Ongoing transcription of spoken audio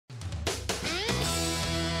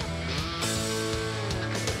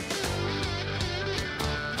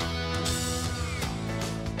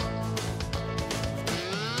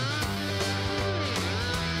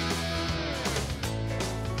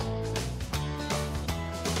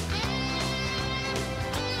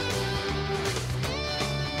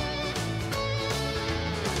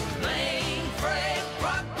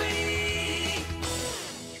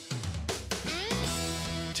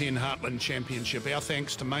Mitre10 Heartland Championship. Our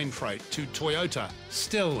thanks to Mainfreight, to Toyota,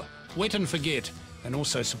 Still, Wet and Forget, and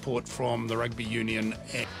also support from the Rugby Union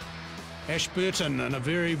at Ashburton, in a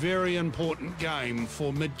very, very important game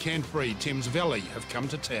for Mid-Canterbury. Thames Valley have come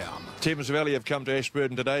to town. Thames Valley have come to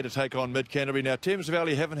Ashburton today to take on Mid-Canterbury. Now, Thames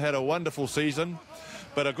Valley haven't had a wonderful season,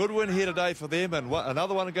 but a good win here today for them, and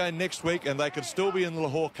another one again next week, and they could still be in the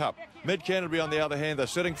Lahore Cup. Mid-Canterbury, on the other hand, they're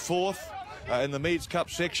sitting fourth in the Meads Cup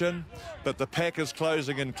section, but the pack is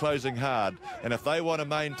closing and closing hard. And if they want to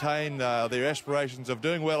maintain their aspirations of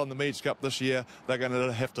doing well in the Meads Cup this year, they're going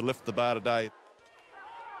to have to lift the bar today.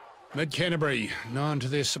 Mid-Canterbury, known to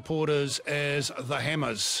their supporters as the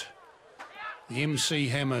Hammers. The MC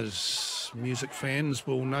Hammers. Music fans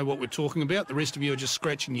will know what we're talking about. The rest of you are just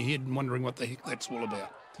scratching your head and wondering what the heck that's all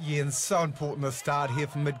about. Yeah, and so important to start here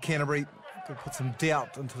for Mid-Canterbury. To put some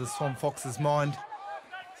doubt into the Swamp Foxes' mind.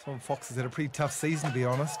 Swamp Foxes had a pretty tough season, to be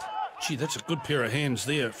honest. Gee, that's a good pair of hands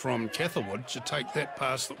there from Catherwood to take that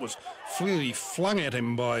pass that was freely flung at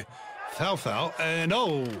him by Thau, and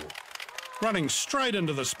running straight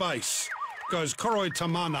into the space goes Koroi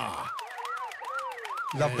Tamana.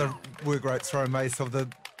 Love the work rate throw, Mace, of the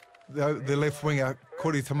left winger,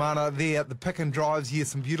 Koroi Tamana, there at the pick and drives. Here,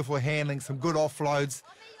 some beautiful handling, some good offloads.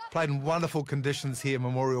 Played in wonderful conditions here at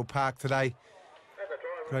Memorial Park today.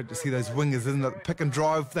 Great to see those wingers in the pick and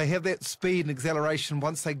drive. They have that speed and acceleration.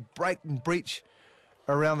 Once they break and breach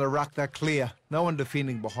around the ruck, they're clear. No one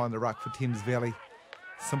defending behind the ruck for Thames Valley.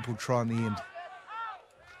 Simple try in the end.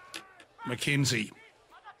 Mackenzie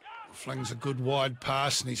flings a good wide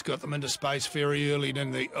pass, and he's got them into space very early.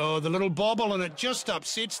 Then the little bobble, and it just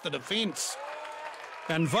upsets the defence.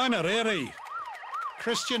 And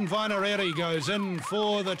Christian Vainareri goes in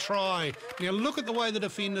for the try. Now look at the way the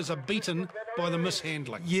defenders are beaten by the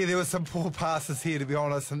mishandling. Yeah, there were some poor passes here, to be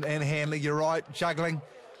honest, and handling. You're right, juggling.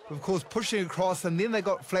 Of course, pushing across, and then they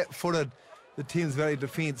got flat-footed. The Thames Valley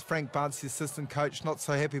defence, Frank Bunce, the assistant coach, not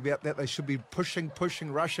so happy about that. They should be pushing,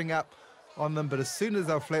 rushing up on them, but as soon as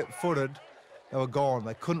they were flat-footed, they were gone.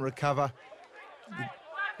 They couldn't recover. The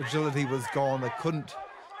agility was gone. They couldn't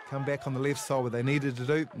come back on the left side where they needed to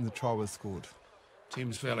do, and the try was scored.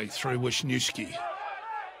 Thames Valley through Wisniewski.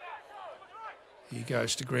 He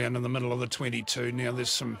goes to ground in the middle of the 22. Now there's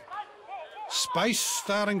some space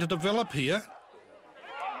starting to develop here.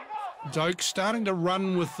 Doak starting to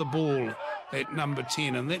run with the ball at number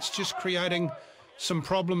 10, and that's just creating some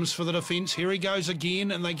problems for the defence. Here he goes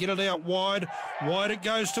again, and they get it out wide. Wide it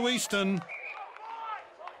goes to Easton.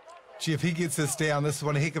 Gee, if he gets this down, this is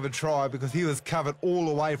one heck of a try, because he was covered all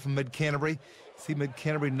the way from Mid-Canterbury. See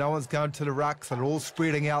Mid-Canterbury, no one's going to the rucks. They're all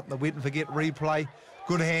spreading out in the wet and forget replay.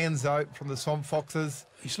 Good hands, though, from the Swamp Foxes.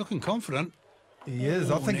 He's looking confident. He is.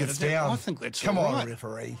 I think it's down. I think that's Come all on,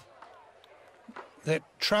 referee. That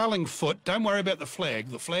trailing foot, don't worry about the flag.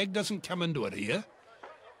 The flag doesn't come into it here.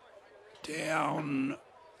 Down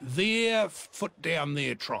there, foot down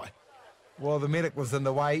there, try. Well, the medic was in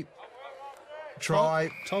the way. Try.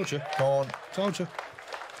 Told you. Gone. Told you.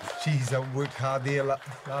 Geez, they worked hard there,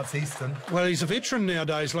 Lance Easton. Well, he's a veteran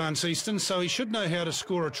nowadays, Lance Easton, so he should know how to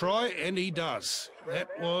score a try, and he does. That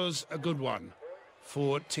was a good one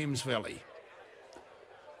for Thames Valley.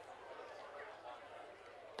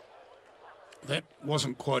 That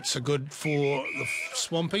wasn't quite so good for the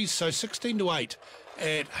Swampies, so 16-8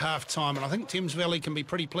 at half-time, and I think Thames Valley can be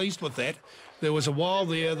pretty pleased with that. There was a while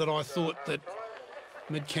there that I thought that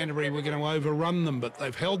Mid-Canterbury were going to overrun them, but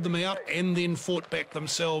they've held them out and then fought back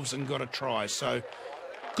themselves and got a try. So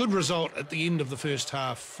good result at the end of the first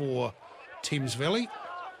half for Thames Valley.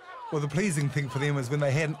 Well, the pleasing thing for them is when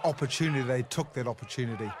they had an opportunity, they took that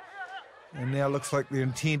opportunity. And now it looks like the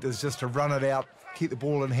intent is just to run it out, keep the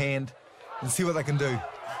ball in hand, and see what they can do.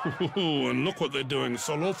 And look what they're doing.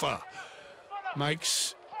 Solofa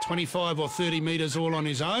makes 25 or 30 metres all on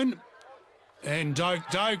his own. And Doak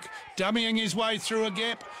dummying his way through a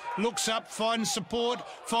gap, looks up, finds support,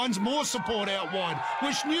 finds more support out wide.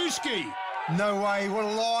 Wisniewski. No way, what a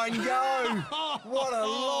line go. What a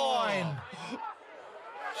line.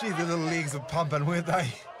 Gee, the little legs were pumping, weren't they?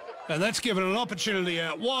 And that's given an opportunity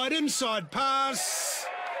out wide, inside pass.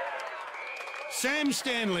 Sam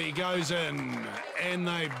Stanley goes in, and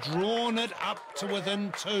they've drawn it up to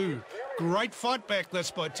within 2. Great fight back this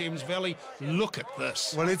by Thames Valley. Look at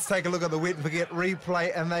this. Well, let's take a look at the wet and forget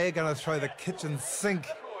replay, and they are going to throw the kitchen sink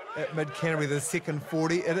at Mid-Canterbury, the second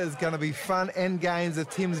 40. It is going to be fun and games if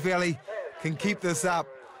Thames Valley can keep this up.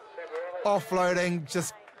 Offloading,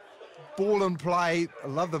 just ball and play. I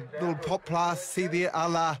love the little pop pass. See there, a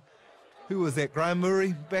la, who was that, Graham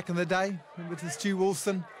Murray back in the day? Remember to Stu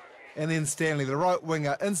Wilson? And then Stanley, the right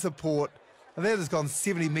winger, in support. And that has gone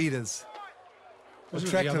 70 metres.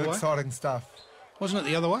 Attractive, exciting stuff. Wasn't it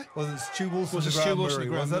the other way? Was it Stu Wilson? Was it Stu Wilson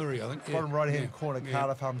and Graham Murray, I think? Yeah. Bottom right-hand corner,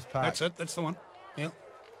 Cardiff Arms Park. That's it, that's the one. Yeah.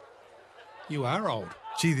 You are old.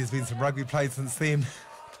 Gee, there's been some rugby played since then.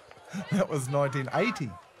 That was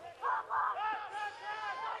 1980.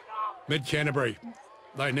 Mid-Canterbury,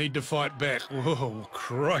 they need to fight back. Whoa,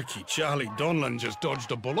 crikey, Charlie Donlan just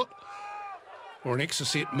dodged a bullet. Or an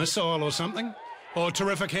Exocet missile or something. Oh,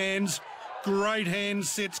 terrific hands. Great hands,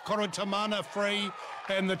 sets Korotamana free,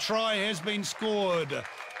 and the try has been scored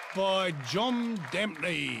by John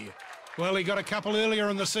Dampney. Well, he got a couple earlier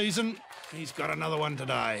in the season. He's got another one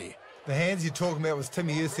today. The hands you're talking about was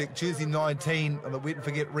Timmy Usyk, jersey 19, on the wet and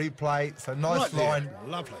forget replay. So nice right line. There.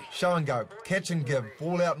 Lovely. Show and go. Catch and give.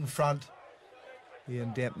 Ball out in front. Yeah,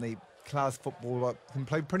 and Dampney, class footballer, can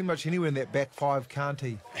play pretty much anywhere in that back five, can't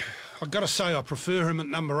he? I've got to say I prefer him at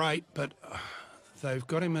number 8, but they've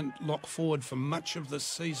got him in lock forward for much of this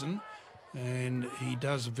season, and he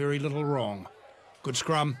does very little wrong. Good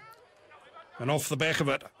scrum. And off the back of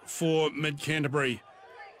it for Mid-Canterbury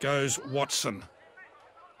goes Watson.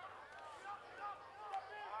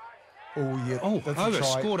 Oh, yeah. Oh, over,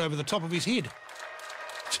 scored over the top of his head.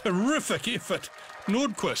 Terrific effort.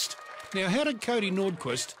 Nordquist. Now, how did Cody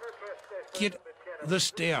Nordquist get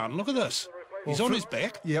this down? Look at this. He's on his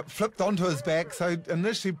back. Yep, flipped onto his back. So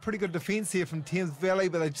initially pretty good defence here from Thames Valley,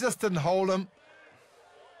 but they just didn't hold him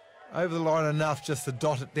over the line enough just to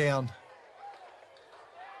dot it down.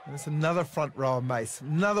 And it's another front rower, Mace.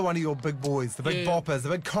 Another one of your big boys, the big boppers, the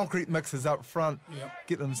big concrete mixers up front. Yep.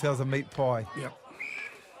 Get themselves a meat pie. Yep.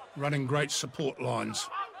 Running great support lines.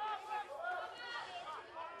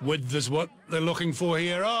 Width is what they're looking for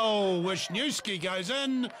here. Oh, Wisniewski goes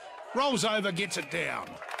in, rolls over, gets it down.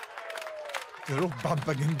 They're all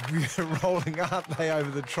bumping and rolling, aren't they,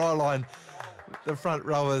 over the try line? The front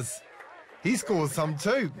rowers. He scores some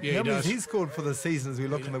too. Yeah, How he does. He scored for the season as we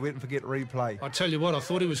look in the wet and forget replay. I tell you what, I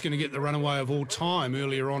thought he was going to get the runaway of all time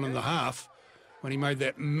earlier on in the half when he made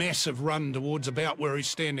that massive run towards about where he's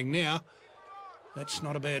standing now. That's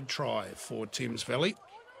not a bad try for Thames Valley.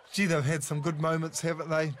 Gee, they've had some good moments, haven't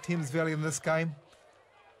they, Thames Valley, in this game?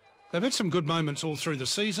 They've had some good moments all through the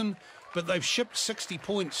season, but they've shipped 60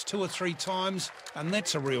 points 2 or 3 times, and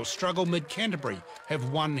that's a real struggle. Mid-Canterbury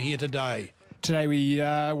have won here today. Today we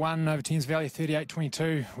won over Thames Valley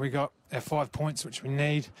 38-22. We got our 5 points, which we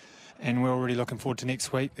need, and we're already looking forward to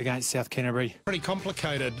next week against South Canterbury. Pretty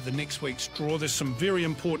complicated, the next week's draw. There's some very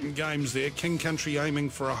important games there. King Country aiming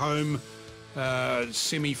for a home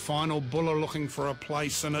semi-final. Buller looking for a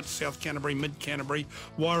place in it. South Canterbury, Mid-Canterbury.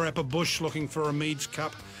 Wairarapa Bush looking for a Meads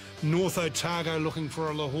Cup. North Otago looking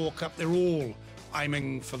for a Lahore Cup. They're all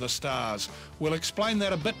aiming for the stars. We'll explain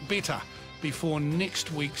that a bit better before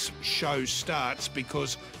next week's show starts,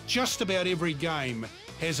 because just about every game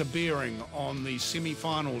has a bearing on the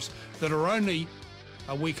semi-finals that are only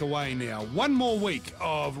a week away now. One more week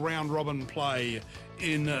of round-robin play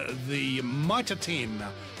in the Mitre10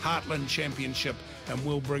 Heartland Championship, and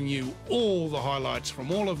we'll bring you all the highlights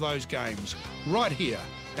from all of those games right here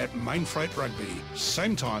at Mainfreight Rugby.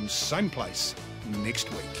 Same time, same place next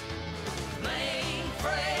week.